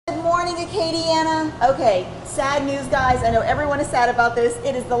morning to Katie, Anna. Okay, sad news, guys. I know everyone is sad about this.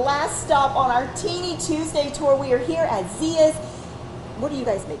 It is the last stop on our Teeny Tuesday tour. We are here at Zea's. What are you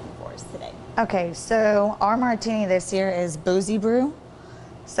guys making for us today? Okay, so our martini this year is Boosie Brew.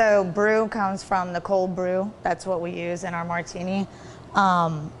 So brew comes from the cold brew. That's what we use in our martini.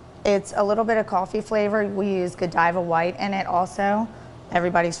 It's a little bit of coffee flavor. We use Godiva white in it also.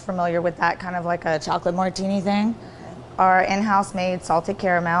 Everybody's familiar with that, kind of like a chocolate martini thing. Our in-house made salted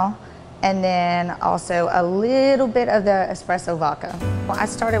caramel, and then also a little bit of the espresso vodka. Well, I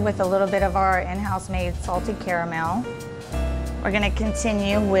started with a little bit of our in-house made salted caramel. We're gonna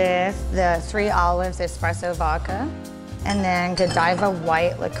continue with the 3 Olives espresso vodka, and then Godiva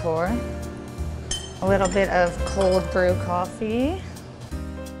white liqueur, a little bit of cold brew coffee.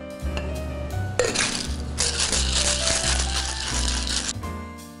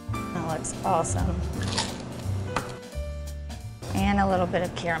 That looks awesome. And a little bit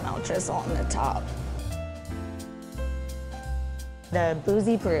of caramel drizzle on the top. The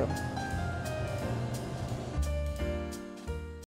Boosie Brew.